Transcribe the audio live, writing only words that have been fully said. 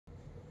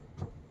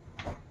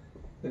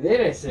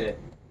Then I said,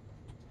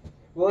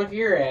 well, if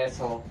you're an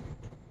asshole,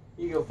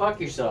 you go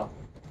fuck yourself.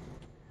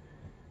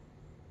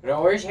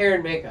 But where's hair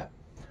and makeup?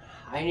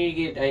 I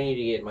need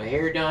to get my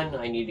hair done.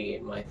 I need to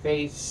get my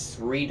face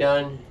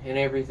redone and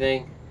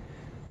everything.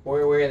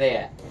 Where are they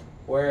at?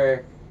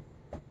 Where?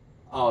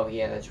 Oh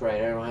yeah, that's right.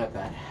 I don't have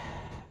that.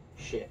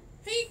 Shit.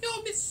 Here you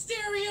go, Mr.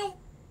 Stereo.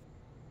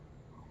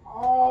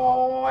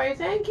 Oh, I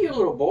thank you,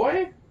 little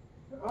boy.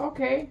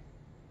 Okay.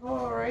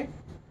 All right.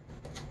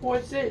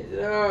 What's it?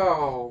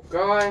 Oh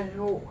God.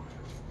 Oh,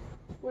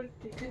 what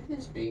could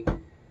this be?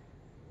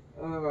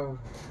 Wait a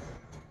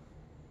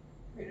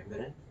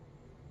minute.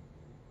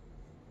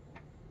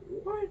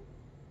 What?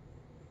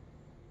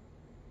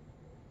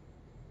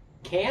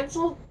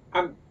 Canceled?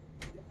 I'm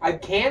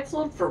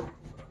canceled from.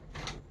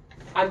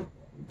 I'm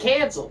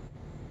canceled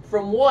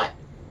from what?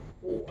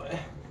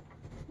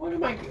 What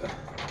am I?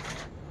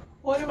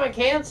 What am I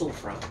canceled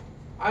from?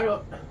 I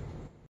don't.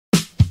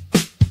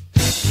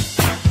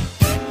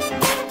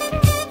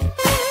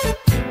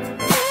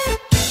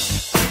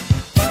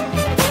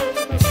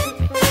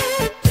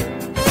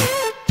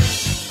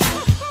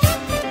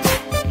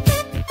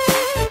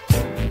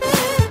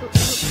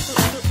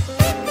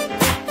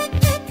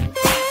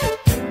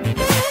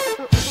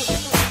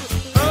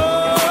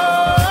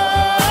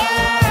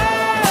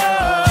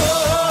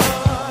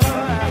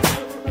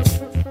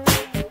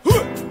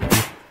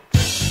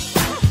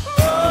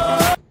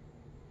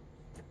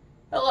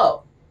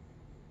 Hello,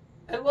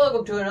 and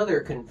welcome to another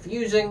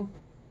confusing,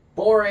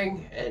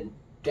 boring, and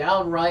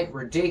downright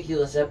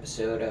ridiculous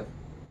episode of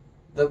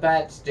the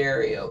Bat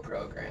Stereo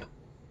program.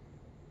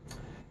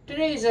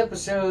 Today's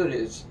episode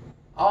is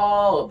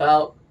all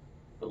about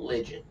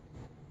religion.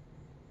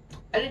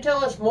 And to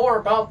tell us more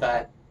about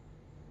that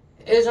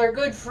is our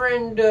good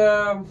friend,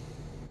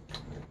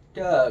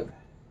 Doug.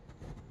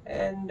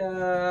 And,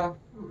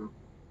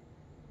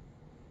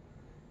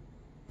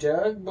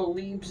 Doug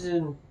believes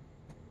in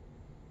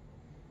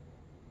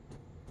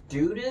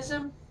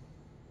Dudism?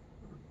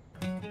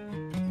 Yeah.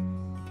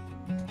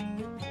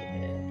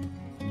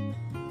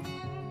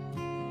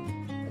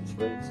 That's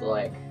what it's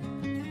like.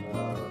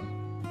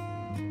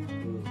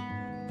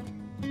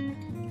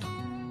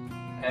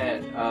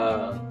 And,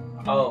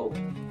 oh,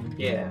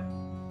 yeah.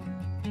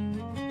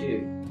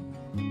 Dude.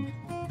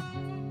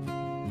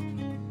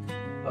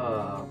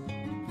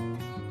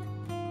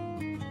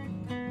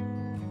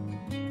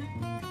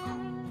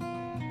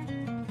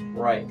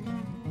 Right.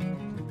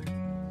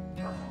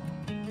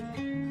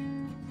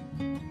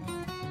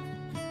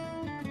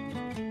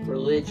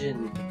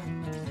 Religion.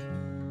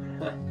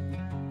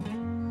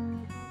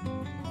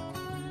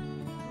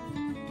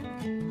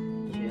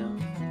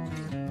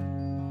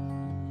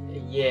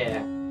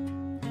 Yeah.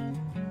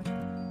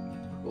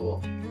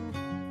 Cool.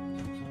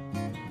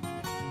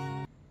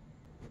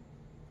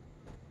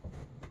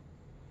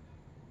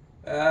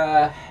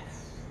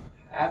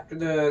 After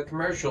the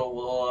commercial,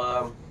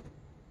 we'll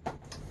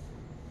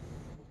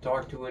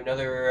talk to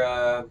another,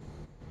 I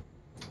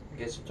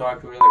guess we'll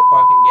talk to another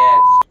fucking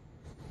guest.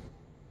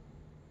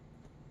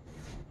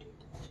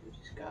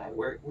 This guy,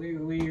 where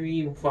do we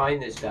even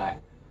find this guy?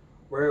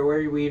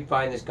 Where do we even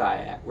find this guy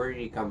at? Where did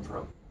he come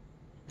from?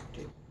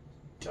 Dude,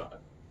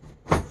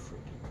 freaking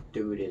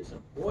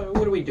Dudism. What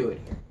are we doing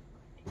here?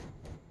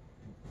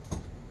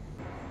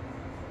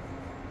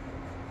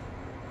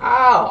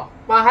 Ow,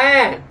 my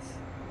hands!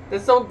 They're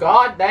so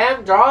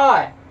goddamn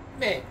dry!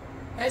 Man,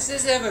 has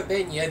this ever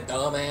been your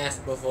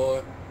dumbass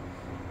before?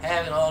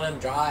 Having all them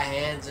dry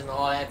hands and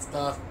all that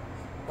stuff?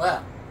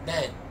 Well,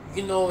 then,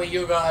 you know what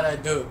you gotta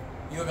do.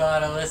 You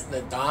gotta listen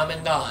to Dom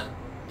and Don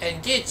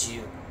and get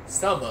you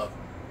some of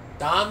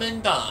Dom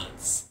and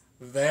Don's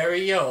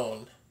very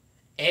own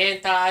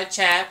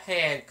anti-chap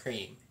hand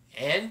cream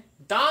and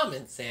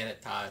Diamond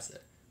sanitizer.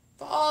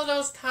 For all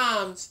those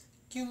times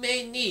you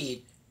may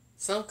need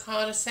some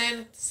kind of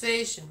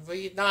sanitization for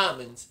your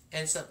diamonds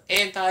and some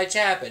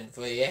anti-chapping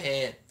for your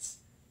hands.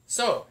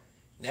 So,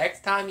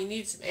 next time you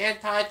need some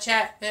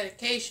anti-chap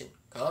medication,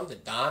 come to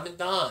Dom and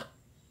Don.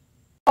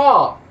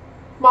 Oh,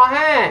 my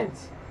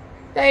hands!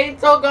 They ain't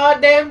so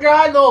goddamn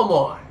dry no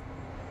more.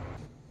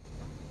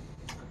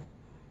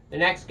 The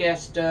next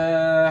guest,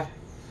 I'm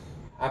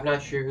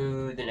not sure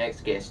who the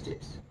next guest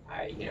is.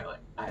 I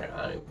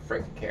don't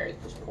freaking care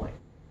at this point.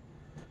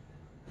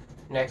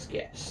 Next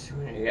guest.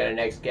 We got a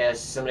next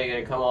guest. Somebody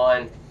gonna come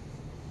on.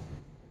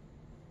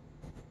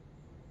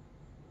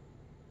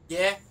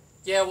 Yeah,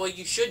 well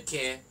you should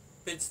care.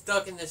 Been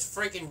stuck in this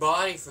freaking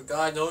body for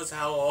God knows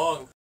how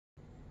long.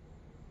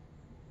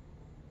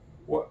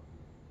 What?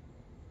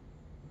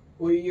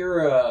 Well,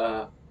 you're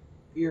a...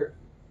 Yeah,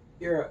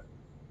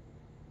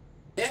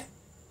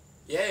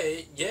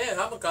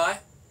 I'm a guy.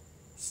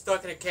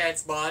 Stuck in a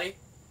cat's body.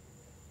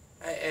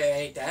 It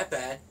ain't that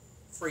bad.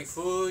 Free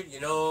food, you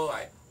know,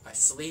 I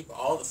sleep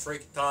all the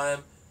freaking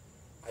time.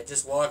 I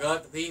just walk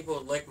up to people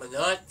and lick my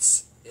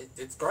nuts.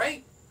 It's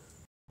great.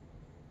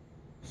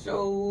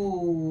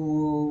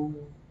 So,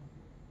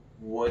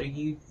 what do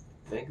you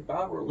think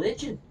about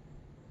religion?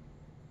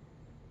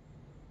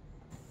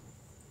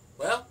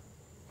 Well,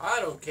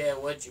 I don't don't care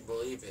what you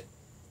believe in.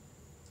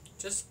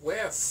 Just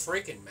wear a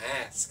freaking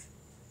mask.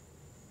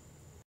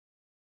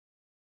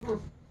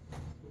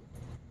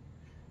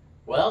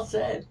 Well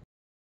said.